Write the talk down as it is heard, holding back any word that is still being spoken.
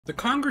The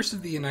Congress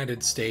of the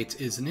United States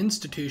is an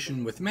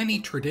institution with many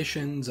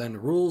traditions and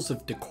rules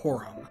of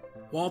decorum.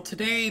 While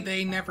today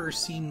they never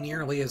seem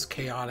nearly as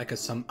chaotic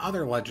as some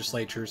other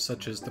legislatures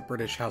such as the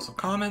British House of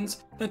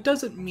Commons, that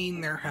doesn't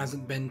mean there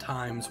hasn't been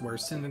times where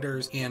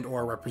senators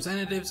and/or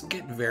representatives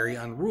get very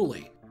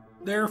unruly.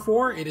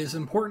 Therefore, it is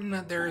important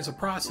that there is a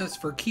process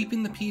for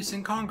keeping the peace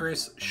in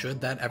Congress should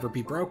that ever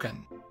be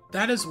broken.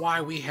 That is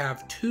why we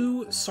have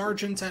two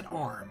sergeants at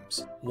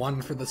arms,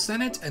 one for the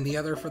Senate and the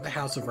other for the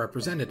House of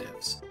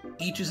Representatives.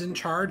 Each is in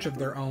charge of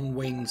their own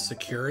wing's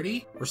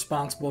security,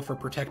 responsible for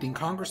protecting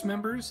Congress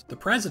members. The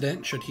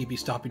president, should he be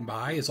stopping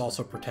by, is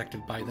also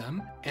protected by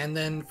them, and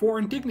then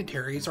foreign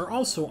dignitaries are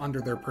also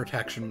under their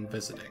protection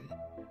visiting.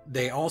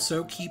 They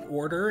also keep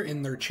order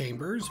in their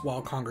chambers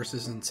while Congress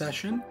is in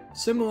session,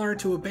 similar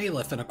to a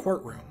bailiff in a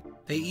courtroom.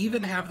 They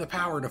even have the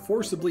power to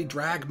forcibly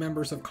drag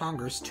members of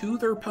Congress to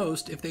their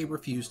post if they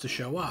refuse to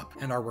show up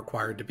and are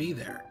required to be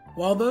there.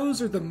 While those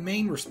are the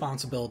main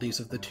responsibilities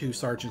of the two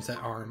sergeants at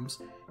arms,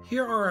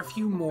 here are a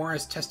few more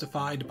as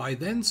testified by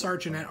then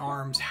Sergeant at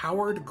Arms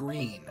Howard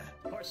Green.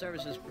 Support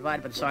services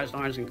provided by the Sergeant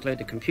at Arms include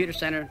the Computer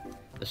Center,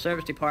 the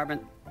Service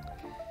Department,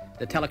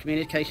 the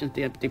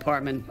Telecommunications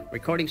Department,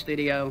 Recording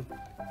Studio,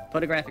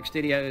 Photographic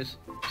Studios,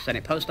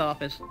 Senate Post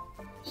Office,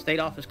 State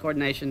Office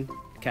Coordination,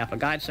 Capitol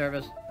Guide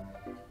Service,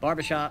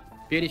 Barbershop,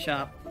 Beauty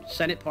Shop,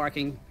 Senate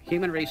Parking,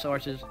 Human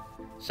Resources,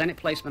 Senate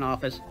Placement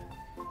Office,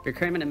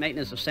 Procurement and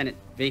Maintenance of Senate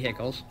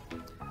Vehicles,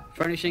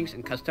 Furnishings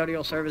and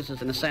Custodial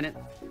Services in the Senate,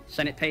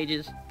 Senate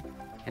Pages,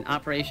 and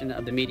operation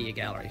of the media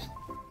galleries,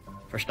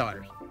 for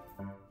starters.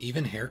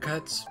 Even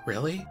haircuts?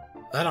 Really?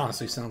 That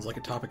honestly sounds like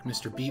a topic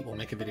Mr. Beat will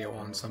make a video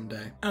on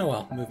someday. Oh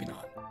well, moving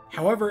on.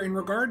 However, in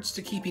regards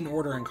to keeping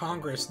order in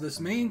Congress, this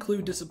may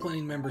include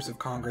disciplining members of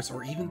Congress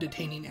or even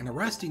detaining and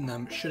arresting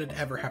them should it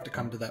ever have to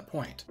come to that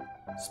point.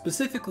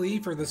 Specifically,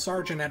 for the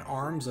Sergeant at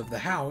Arms of the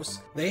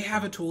House, they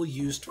have a tool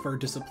used for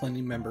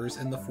disciplining members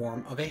in the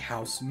form of a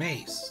House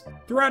Mace.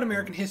 Throughout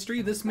American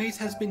history, this mace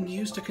has been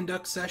used to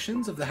conduct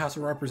sessions of the House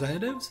of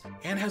Representatives,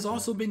 and has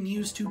also been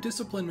used to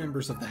discipline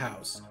members of the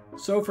House.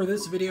 So for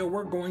this video,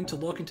 we're going to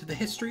look into the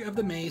history of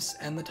the mace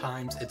and the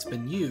times it's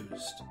been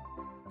used.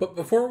 But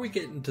before we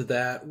get into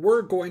that,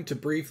 we're going to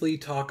briefly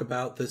talk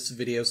about this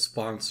video's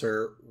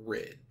sponsor,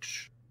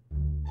 Ridge.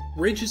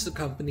 Ridge is a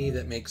company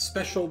that makes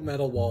special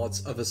metal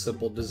wallets of a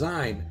simple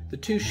design. The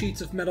two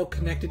sheets of metal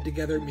connected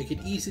together make it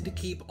easy to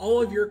keep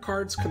all of your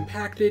cards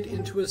compacted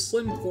into a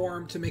slim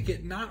form to make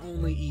it not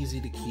only easy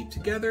to keep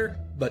together,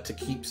 but to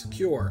keep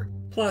secure.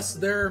 Plus,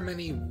 there are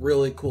many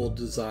really cool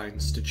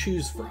designs to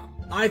choose from.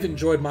 I've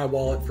enjoyed my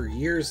wallet for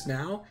years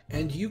now,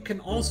 and you can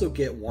also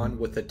get one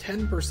with a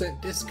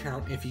 10%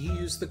 discount if you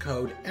use the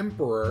code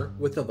EMPEROR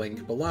with the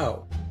link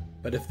below.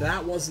 But if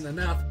that wasn't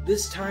enough,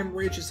 this time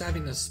Ridge is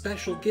having a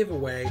special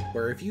giveaway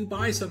where if you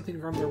buy something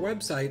from their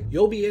website,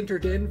 you'll be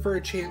entered in for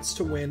a chance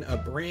to win a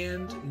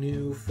brand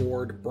new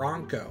Ford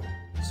Bronco.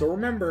 So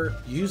remember,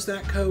 use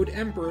that code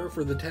EMPEROR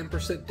for the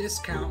 10%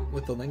 discount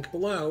with the link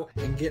below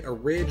and get a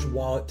Ridge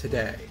wallet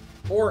today.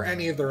 Or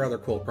any of their other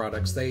cool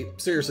products. They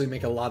seriously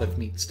make a lot of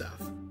neat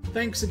stuff.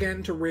 Thanks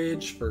again to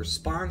Ridge for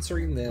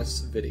sponsoring this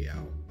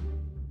video.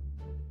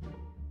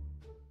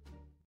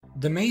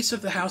 The Mace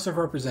of the House of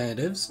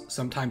Representatives,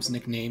 sometimes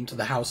nicknamed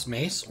the House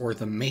Mace or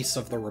the Mace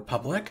of the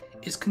Republic,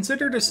 is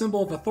considered a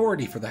symbol of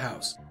authority for the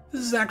House.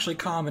 This is actually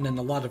common in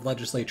a lot of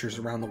legislatures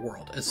around the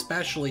world,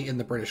 especially in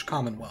the British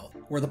Commonwealth,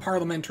 where the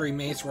parliamentary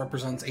mace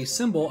represents a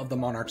symbol of the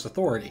monarch's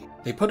authority.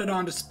 They put it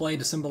on display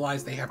to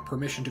symbolize they have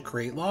permission to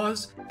create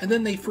laws, and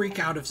then they freak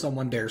out if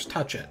someone dares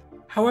touch it.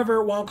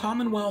 However, while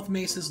Commonwealth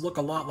maces look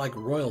a lot like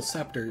royal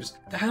scepters,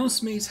 the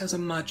House Mace has a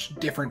much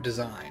different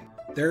design.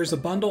 There is a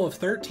bundle of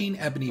 13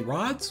 ebony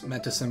rods,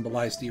 meant to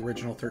symbolize the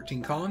original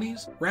 13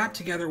 colonies, wrapped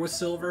together with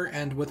silver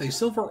and with a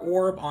silver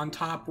orb on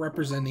top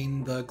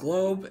representing the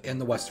globe and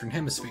the Western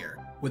Hemisphere,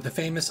 with the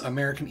famous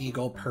American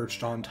eagle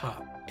perched on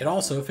top. It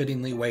also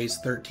fittingly weighs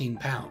 13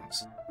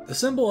 pounds. The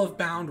symbol of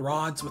bound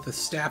rods with a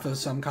staff of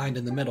some kind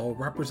in the middle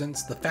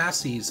represents the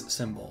fasces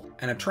symbol,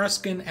 an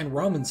Etruscan and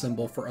Roman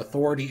symbol for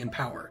authority and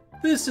power.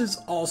 This is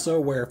also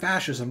where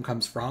fascism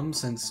comes from,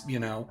 since, you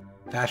know,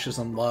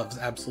 fascism loves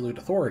absolute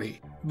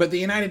authority. But the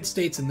United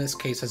States in this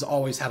case has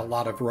always had a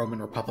lot of Roman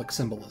Republic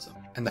symbolism,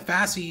 and the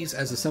fasces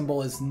as a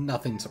symbol is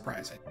nothing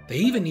surprising. They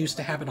even used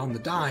to have it on the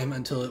dime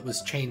until it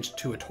was changed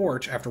to a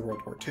torch after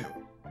World War II.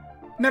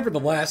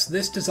 Nevertheless,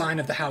 this design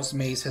of the House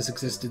Mace has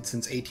existed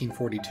since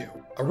 1842.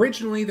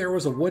 Originally, there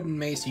was a wooden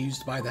mace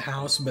used by the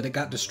House, but it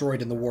got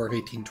destroyed in the War of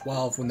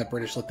 1812 when the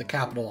British lit the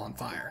Capitol on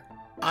fire.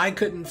 I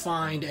couldn't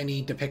find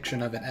any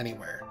depiction of it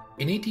anywhere.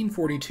 In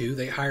 1842,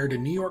 they hired a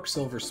New York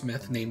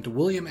silversmith named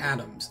William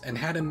Adams and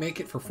had him make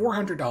it for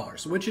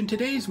 $400, which in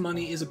today's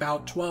money is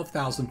about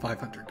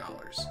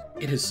 $12,500.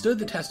 It has stood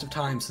the test of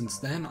time since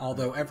then,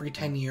 although every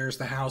 10 years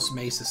the House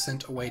Mace is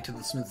sent away to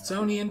the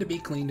Smithsonian to be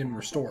cleaned and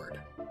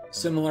restored.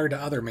 Similar to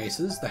other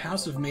maces, the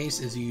House of Mace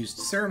is used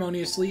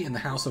ceremoniously in the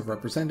House of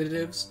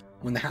Representatives.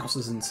 When the House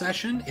is in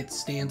session, it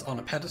stands on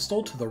a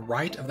pedestal to the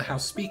right of the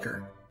House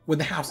Speaker. When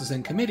the House is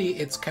in committee,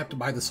 it's kept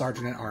by the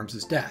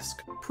Sergeant-at-Arms'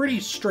 desk. Pretty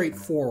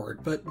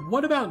straightforward, but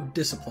what about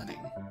disciplining?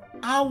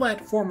 I'll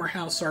let former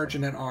House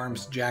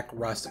Sergeant-at-Arms Jack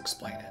Russ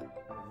explain it.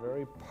 A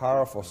very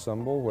powerful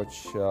symbol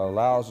which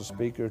allows the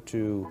Speaker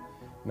to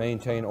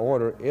maintain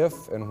order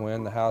if and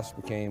when the House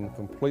became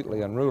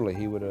completely unruly.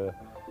 He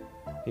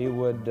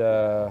would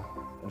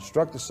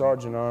instruct the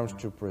Sergeant-at-Arms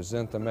to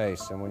present the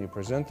mace, and when you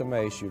present the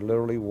mace, you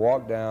literally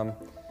walk down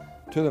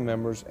to the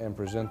members and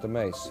present the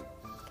mace.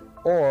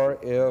 Or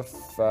if,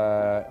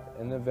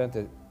 in the event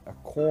that a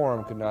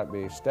quorum could not be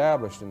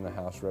established in the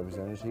House of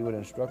Representatives, he would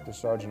instruct the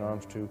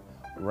Sergeant-at-Arms to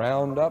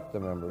round up the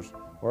members,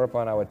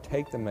 whereupon I would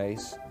take the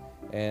mace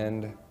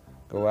and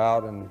go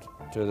out and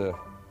to the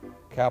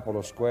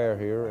Capitol Square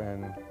here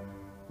and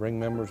bring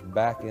members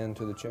back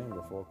into the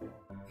chamber for a quorum.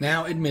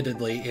 Now,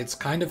 admittedly, it's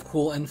kind of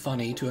cool and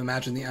funny to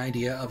imagine the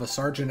idea of a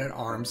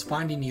Sergeant-at-Arms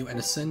finding you and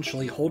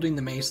essentially holding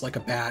the mace like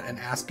a bat and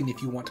asking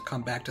if you want to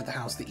come back to the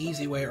house the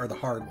easy way or the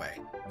hard way.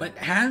 But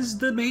has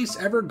the mace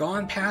ever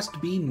gone past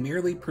being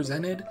merely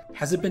presented?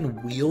 Has it been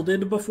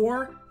wielded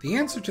before? The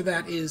answer to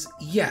that is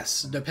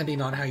yes,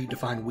 depending on how you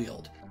define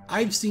wield.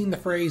 I've seen the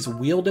phrase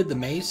wielded the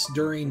mace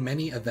during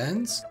many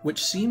events,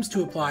 which seems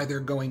to imply they're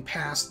going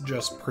past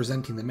just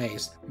presenting the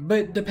mace.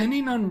 But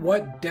depending on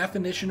what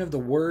definition of the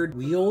word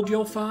wield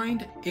you'll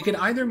find, it could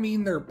either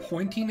mean they're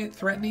pointing it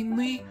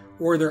threateningly,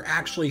 or they're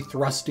actually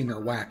thrusting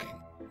or whacking.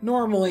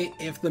 Normally,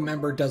 if the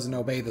member doesn't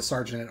obey the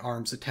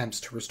Sergeant-at-Arms'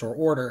 attempts to restore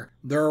order,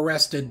 they're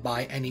arrested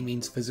by any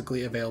means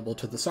physically available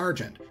to the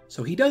sergeant.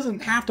 So he doesn't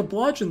have to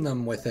bludgeon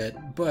them with it,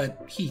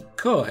 but he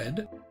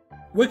could.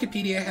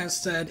 Wikipedia has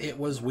said it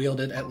was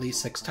wielded at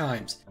least 6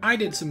 times. I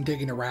did some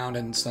digging around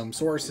in some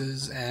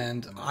sources,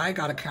 and I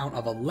got a count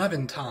of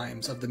 11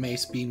 times of the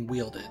mace being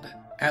wielded,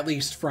 at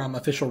least from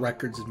official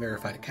records and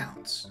verified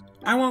accounts.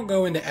 I won't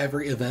go into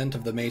every event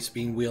of the mace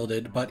being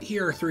wielded, but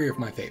here are 3 of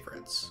my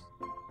favorites.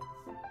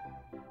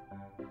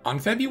 On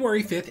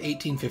February 5,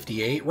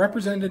 1858,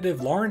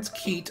 Representative Lawrence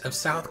Keitt of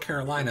South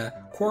Carolina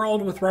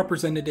quarreled with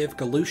Representative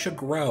Galusha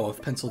Grow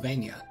of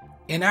Pennsylvania.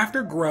 And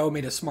after Grow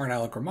made a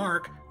smart-aleck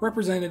remark,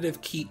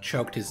 Representative Keitt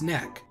choked his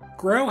neck.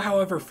 Grow,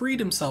 however, freed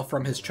himself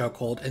from his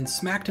chokehold and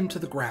smacked him to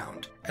the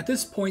ground. At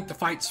this point, the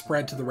fight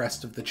spread to the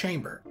rest of the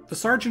chamber. The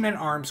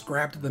Sergeant-at-Arms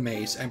grabbed the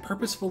mace and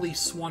purposefully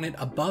swung it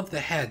above the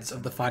heads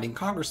of the fighting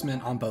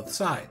congressmen on both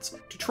sides,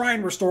 to try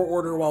and restore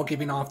order while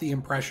giving off the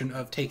impression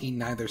of taking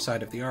neither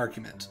side of the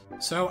argument.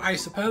 So I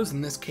suppose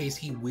in this case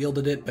he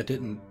wielded it but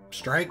didn't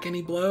strike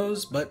any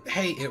blows, but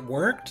hey, it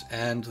worked,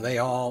 and they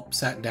all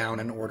sat down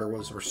and order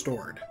was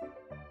restored.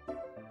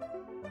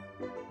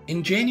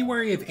 In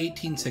January of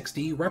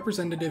 1860,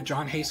 Representative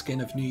John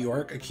Haskin of New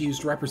York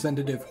accused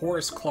Representative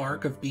Horace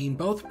Clark of being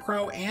both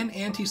pro- and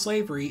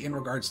anti-slavery in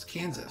regards to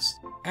Kansas.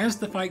 As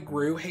the fight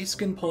grew,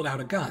 Haskin pulled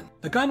out a gun.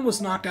 The gun was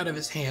knocked out of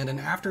his hand,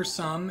 and after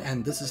some,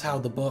 and this is how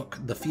the book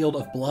The Field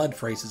of Blood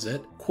phrases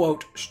it,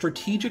 quote,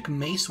 strategic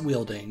mace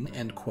wielding,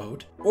 end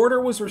quote, order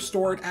was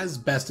restored as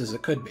best as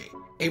it could be.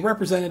 A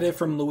representative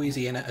from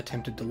Louisiana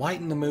attempted to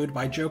lighten the mood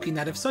by joking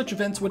that if such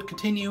events would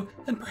continue,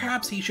 then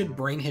perhaps he should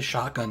bring his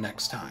shotgun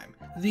next time.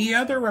 The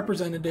other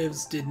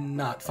representatives did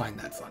not find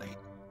that funny.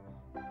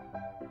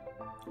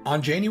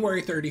 On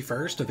January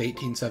 31st of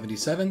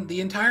 1877, the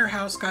entire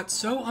House got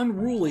so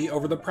unruly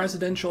over the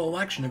presidential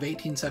election of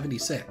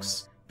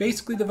 1876.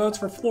 Basically, the votes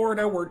for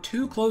Florida were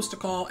too close to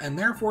call, and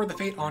therefore the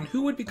fate on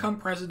who would become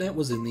president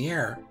was in the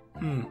air.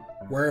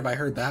 Where have I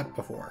heard that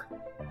before?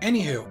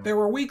 Anywho, there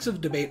were weeks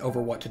of debate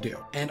over what to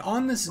do, and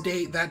on this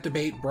date that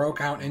debate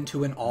broke out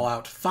into an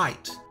all-out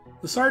fight.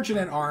 The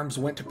Sergeant-at-Arms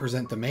went to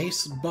present the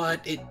mace, but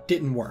it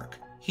didn't work.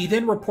 He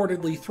then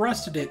reportedly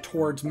thrusted it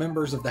towards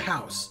members of the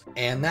House,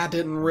 and that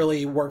didn't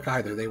really work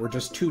either. They were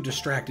just too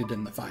distracted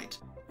in the fight.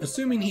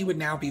 Assuming he would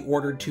now be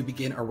ordered to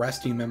begin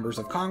arresting members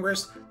of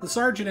Congress, the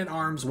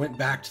Sergeant-at-Arms went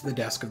back to the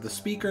desk of the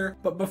Speaker,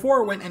 but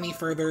before it went any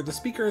further, the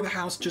Speaker of the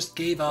House just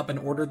gave up and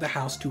ordered the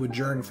House to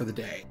adjourn for the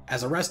day,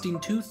 as arresting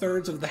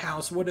 2/3 of the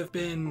House would have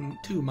been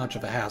too much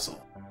of a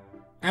hassle.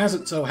 As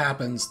it so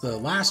happens, the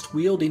last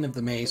wielding of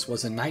the mace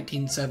was in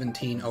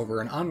 1917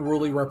 over an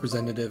unruly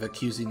representative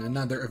accusing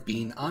another of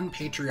being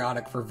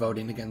unpatriotic for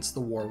voting against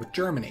the war with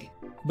Germany.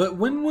 But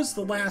when was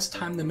the last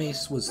time the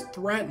mace was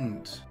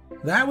threatened?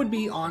 That would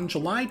be on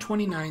July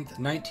 29,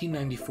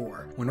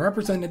 1994, when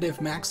Representative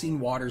Maxine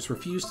Waters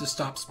refused to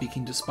stop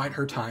speaking despite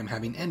her time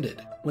having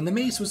ended. When the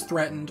mace was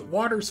threatened,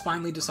 Waters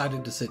finally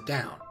decided to sit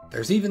down.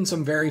 There's even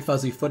some very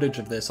fuzzy footage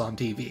of this on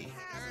TV.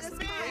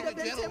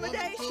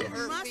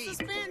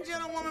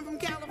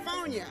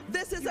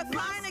 This is a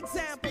fine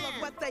example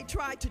of what they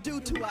tried to do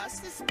to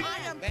us.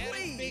 I am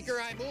pleased. Speaker,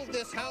 I move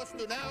this House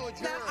to now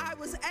adjourn. That I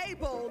was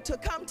able to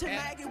come to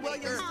Maggie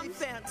Williams'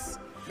 defense.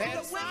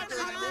 The women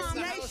of this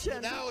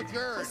nation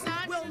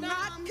will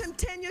not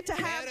continue to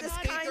have this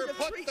kind of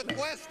treatment. Put the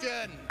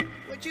question.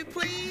 Would you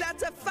please?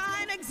 That's a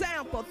fine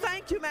example.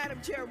 Thank you,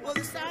 Madam Chairwoman. Will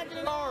the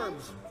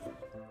Sergeant-at-Arms?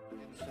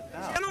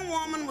 The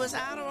gentlewoman was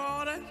out of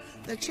order.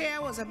 The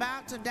chair was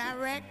about to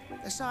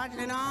direct the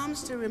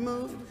Sergeant-at-Arms to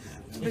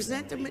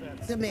present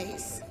the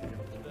mace.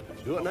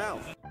 Do it now.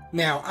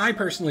 Now, I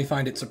personally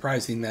find it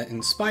surprising that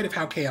in spite of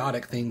how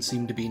chaotic things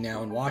seem to be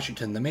now in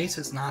Washington, the mace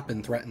has not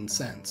been threatened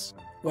since.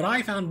 What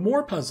I found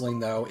more puzzling,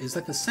 though, is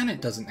that the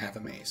Senate doesn't have a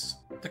mace.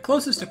 The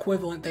closest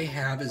equivalent they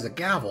have is a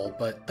gavel,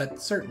 but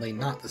that's certainly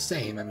not the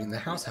same. I mean, the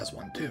House has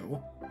one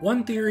too.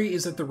 One theory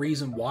is that the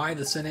reason why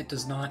the Senate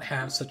does not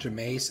have such a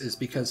mace is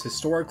because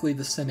historically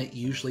the Senate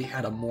usually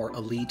had a more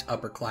elite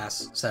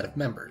upper-class set of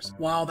members,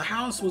 while the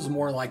House was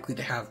more likely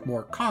to have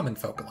more common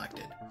folk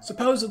elected.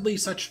 Supposedly,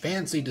 such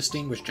fancy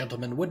distinguished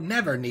gentlemen would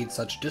never need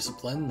such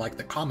discipline like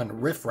the common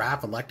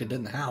riffraff elected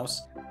in the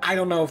House. I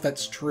don't know if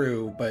that's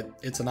true, but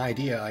it's an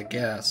idea, I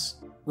guess.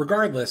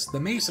 Regardless, the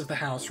mace of the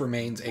House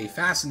remains a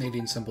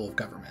fascinating symbol of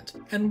government,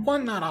 and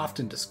one not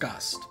often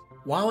discussed.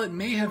 While it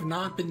may have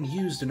not been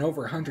used in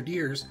over 100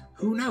 years,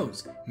 who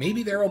knows,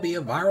 maybe there will be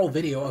a viral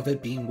video of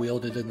it being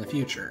wielded in the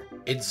future.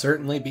 It'd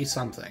certainly be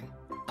something.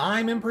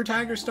 I'm Emperor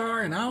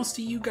Tigerstar, and I'll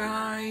see you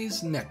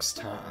guys next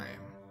time.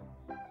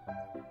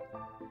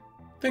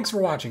 Thanks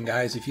for watching,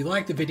 guys. If you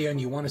liked the video and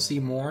you want to see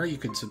more, you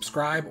can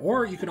subscribe,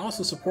 or you can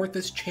also support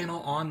this channel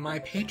on my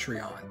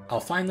Patreon. I'll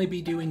finally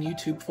be doing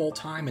YouTube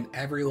full-time, and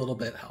every little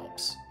bit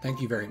helps.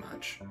 Thank you very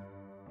much.